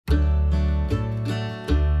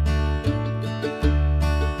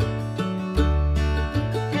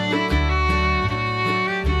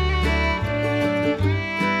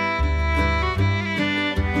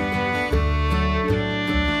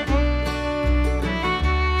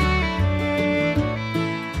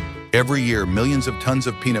Every year, millions of tons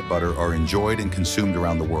of peanut butter are enjoyed and consumed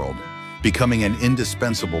around the world, becoming an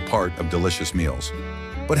indispensable part of delicious meals.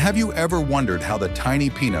 But have you ever wondered how the tiny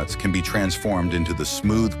peanuts can be transformed into the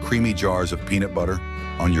smooth, creamy jars of peanut butter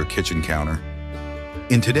on your kitchen counter?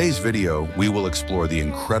 In today's video, we will explore the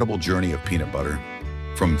incredible journey of peanut butter,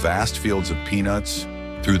 from vast fields of peanuts,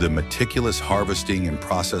 through the meticulous harvesting and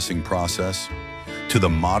processing process, to the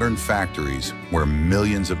modern factories where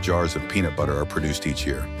millions of jars of peanut butter are produced each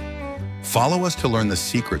year. Follow us to learn the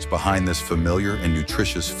secrets behind this familiar and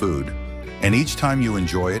nutritious food, and each time you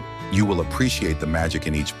enjoy it, you will appreciate the magic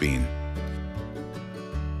in each bean.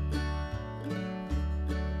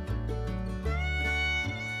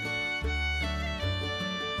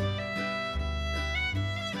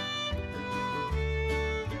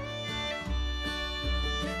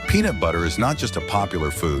 Peanut butter is not just a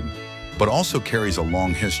popular food, but also carries a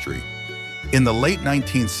long history. In the late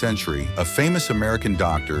 19th century, a famous American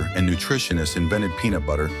doctor and nutritionist invented peanut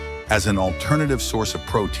butter as an alternative source of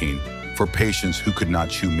protein for patients who could not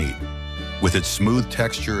chew meat. With its smooth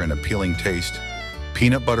texture and appealing taste,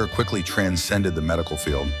 peanut butter quickly transcended the medical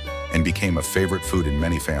field and became a favorite food in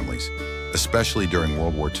many families, especially during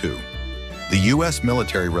World War II. The U.S.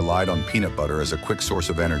 military relied on peanut butter as a quick source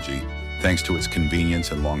of energy, thanks to its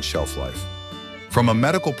convenience and long shelf life. From a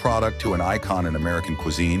medical product to an icon in American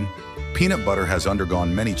cuisine, peanut butter has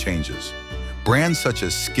undergone many changes. Brands such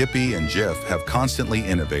as Skippy and Jif have constantly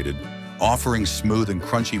innovated, offering smooth and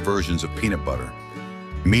crunchy versions of peanut butter,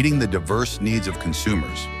 meeting the diverse needs of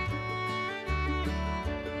consumers.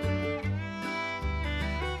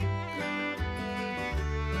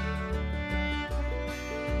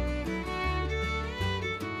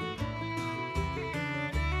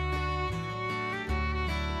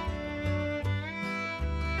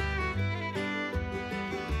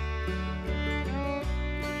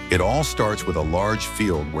 It all starts with a large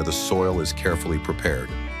field where the soil is carefully prepared.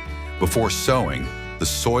 Before sowing, the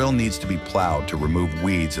soil needs to be plowed to remove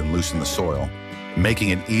weeds and loosen the soil, making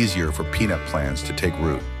it easier for peanut plants to take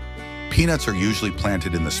root. Peanuts are usually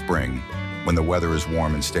planted in the spring, when the weather is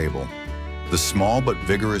warm and stable. The small but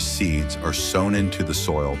vigorous seeds are sown into the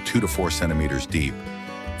soil 2 to 4 centimeters deep,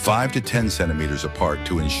 5 to 10 centimeters apart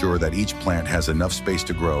to ensure that each plant has enough space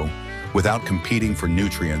to grow without competing for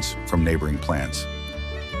nutrients from neighboring plants.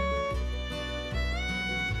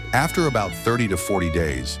 After about 30 to 40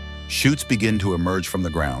 days, shoots begin to emerge from the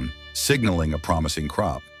ground, signaling a promising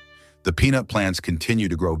crop. The peanut plants continue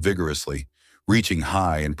to grow vigorously, reaching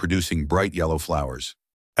high and producing bright yellow flowers.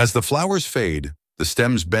 As the flowers fade, the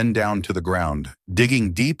stems bend down to the ground,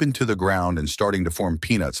 digging deep into the ground and starting to form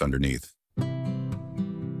peanuts underneath.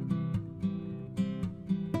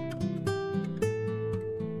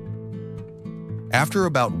 After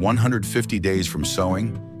about 150 days from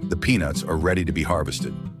sowing, the peanuts are ready to be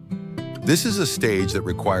harvested. This is a stage that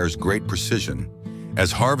requires great precision,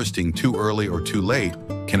 as harvesting too early or too late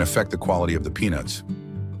can affect the quality of the peanuts.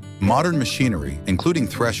 Modern machinery, including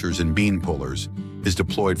threshers and bean pullers, is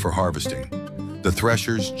deployed for harvesting. The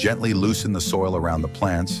threshers gently loosen the soil around the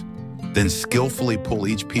plants, then skillfully pull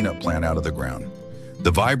each peanut plant out of the ground.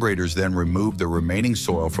 The vibrators then remove the remaining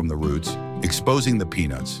soil from the roots, exposing the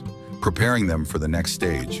peanuts, preparing them for the next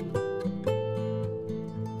stage.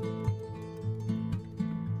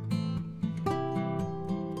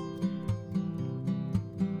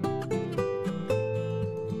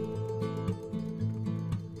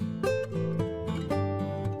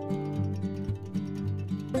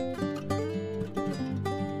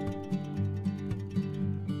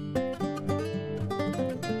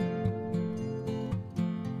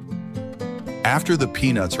 After the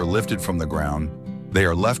peanuts are lifted from the ground, they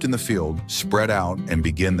are left in the field, spread out, and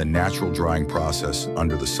begin the natural drying process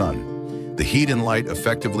under the sun. The heat and light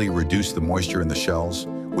effectively reduce the moisture in the shells,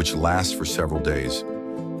 which lasts for several days.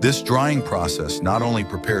 This drying process not only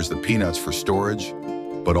prepares the peanuts for storage,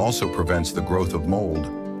 but also prevents the growth of mold,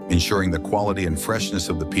 ensuring the quality and freshness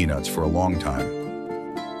of the peanuts for a long time.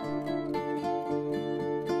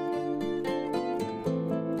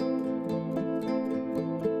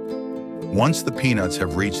 Once the peanuts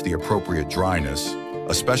have reached the appropriate dryness,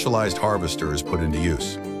 a specialized harvester is put into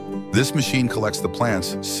use. This machine collects the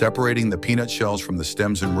plants, separating the peanut shells from the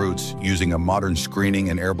stems and roots using a modern screening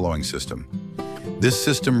and air-blowing system. This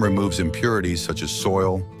system removes impurities such as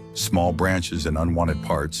soil, small branches, and unwanted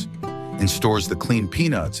parts, and stores the clean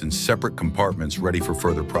peanuts in separate compartments ready for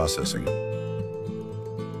further processing.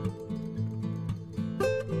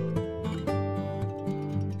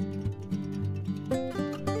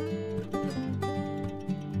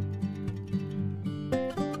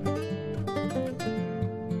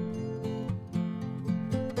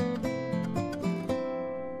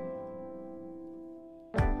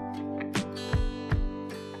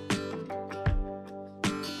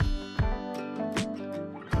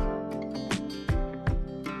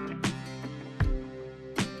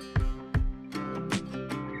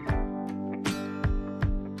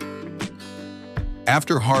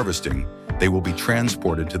 After harvesting, they will be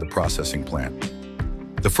transported to the processing plant.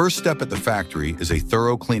 The first step at the factory is a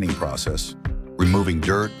thorough cleaning process, removing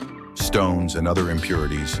dirt, stones, and other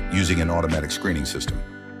impurities using an automatic screening system.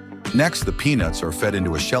 Next, the peanuts are fed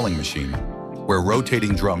into a shelling machine, where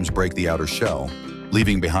rotating drums break the outer shell,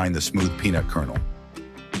 leaving behind the smooth peanut kernel.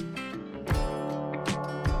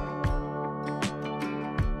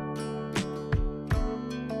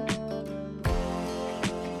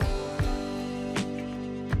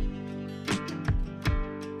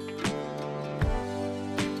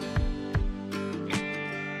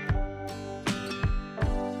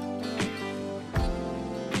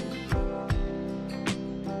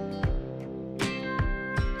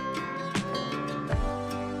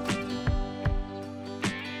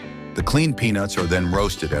 The clean peanuts are then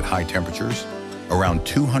roasted at high temperatures, around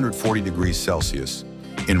 240 degrees Celsius,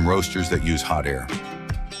 in roasters that use hot air.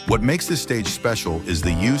 What makes this stage special is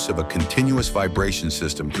the use of a continuous vibration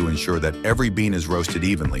system to ensure that every bean is roasted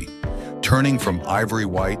evenly, turning from ivory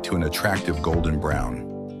white to an attractive golden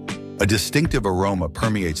brown. A distinctive aroma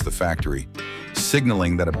permeates the factory,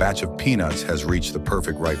 signaling that a batch of peanuts has reached the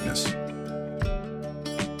perfect ripeness.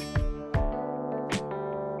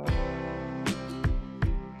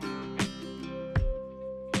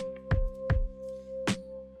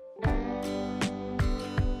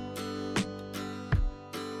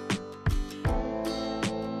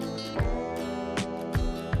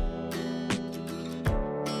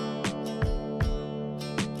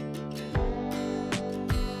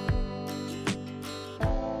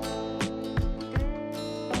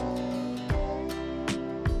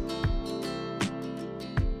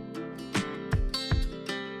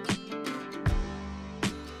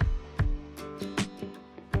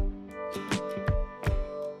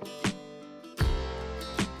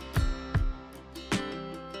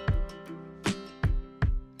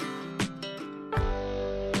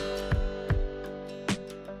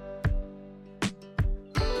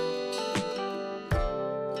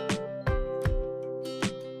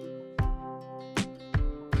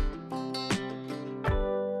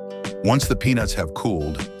 Once the peanuts have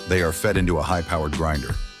cooled, they are fed into a high-powered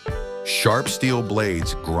grinder. Sharp steel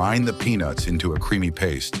blades grind the peanuts into a creamy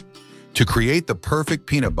paste. To create the perfect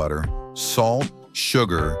peanut butter, salt,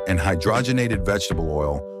 sugar, and hydrogenated vegetable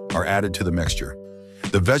oil are added to the mixture.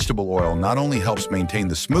 The vegetable oil not only helps maintain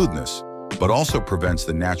the smoothness, but also prevents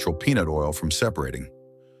the natural peanut oil from separating.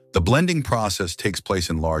 The blending process takes place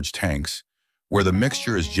in large tanks, where the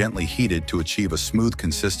mixture is gently heated to achieve a smooth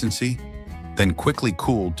consistency, then quickly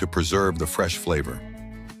cooled to preserve the fresh flavor.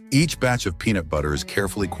 Each batch of peanut butter is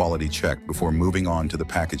carefully quality checked before moving on to the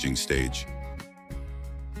packaging stage.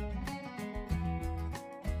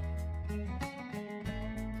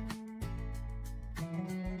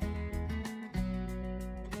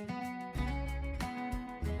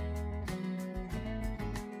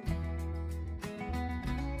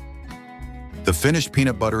 The finished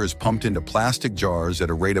peanut butter is pumped into plastic jars at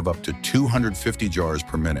a rate of up to 250 jars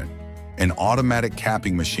per minute. An automatic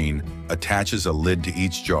capping machine attaches a lid to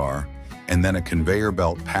each jar, and then a conveyor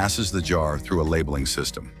belt passes the jar through a labeling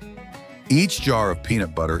system. Each jar of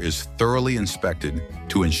peanut butter is thoroughly inspected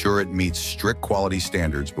to ensure it meets strict quality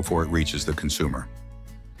standards before it reaches the consumer.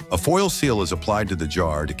 A foil seal is applied to the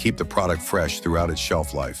jar to keep the product fresh throughout its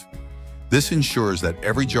shelf life. This ensures that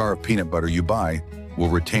every jar of peanut butter you buy will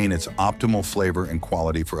retain its optimal flavor and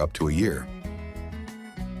quality for up to a year.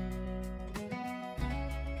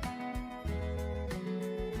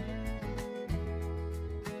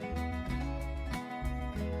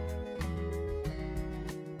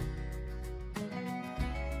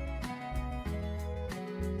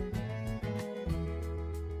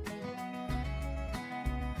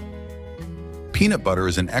 Peanut butter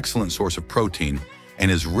is an excellent source of protein and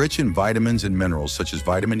is rich in vitamins and minerals such as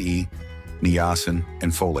vitamin E, niacin,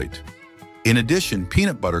 and folate. In addition,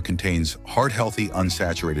 peanut butter contains heart-healthy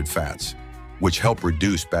unsaturated fats, which help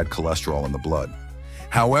reduce bad cholesterol in the blood.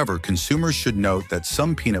 However, consumers should note that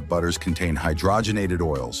some peanut butters contain hydrogenated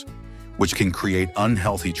oils, which can create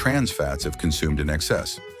unhealthy trans fats if consumed in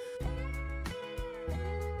excess.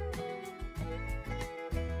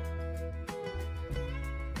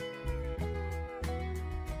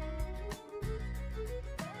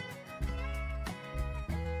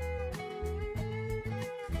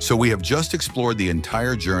 So we have just explored the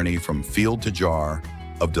entire journey from field to jar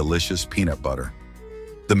of delicious peanut butter.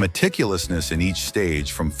 The meticulousness in each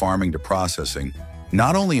stage from farming to processing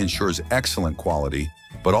not only ensures excellent quality,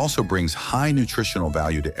 but also brings high nutritional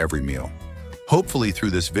value to every meal. Hopefully through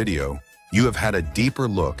this video, you have had a deeper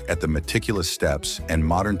look at the meticulous steps and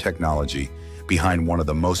modern technology behind one of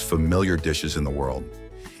the most familiar dishes in the world.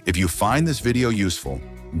 If you find this video useful,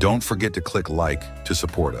 don't forget to click like to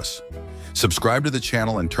support us. Subscribe to the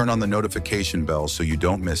channel and turn on the notification bell so you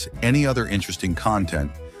don't miss any other interesting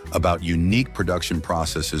content about unique production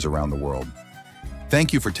processes around the world.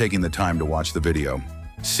 Thank you for taking the time to watch the video.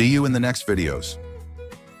 See you in the next videos.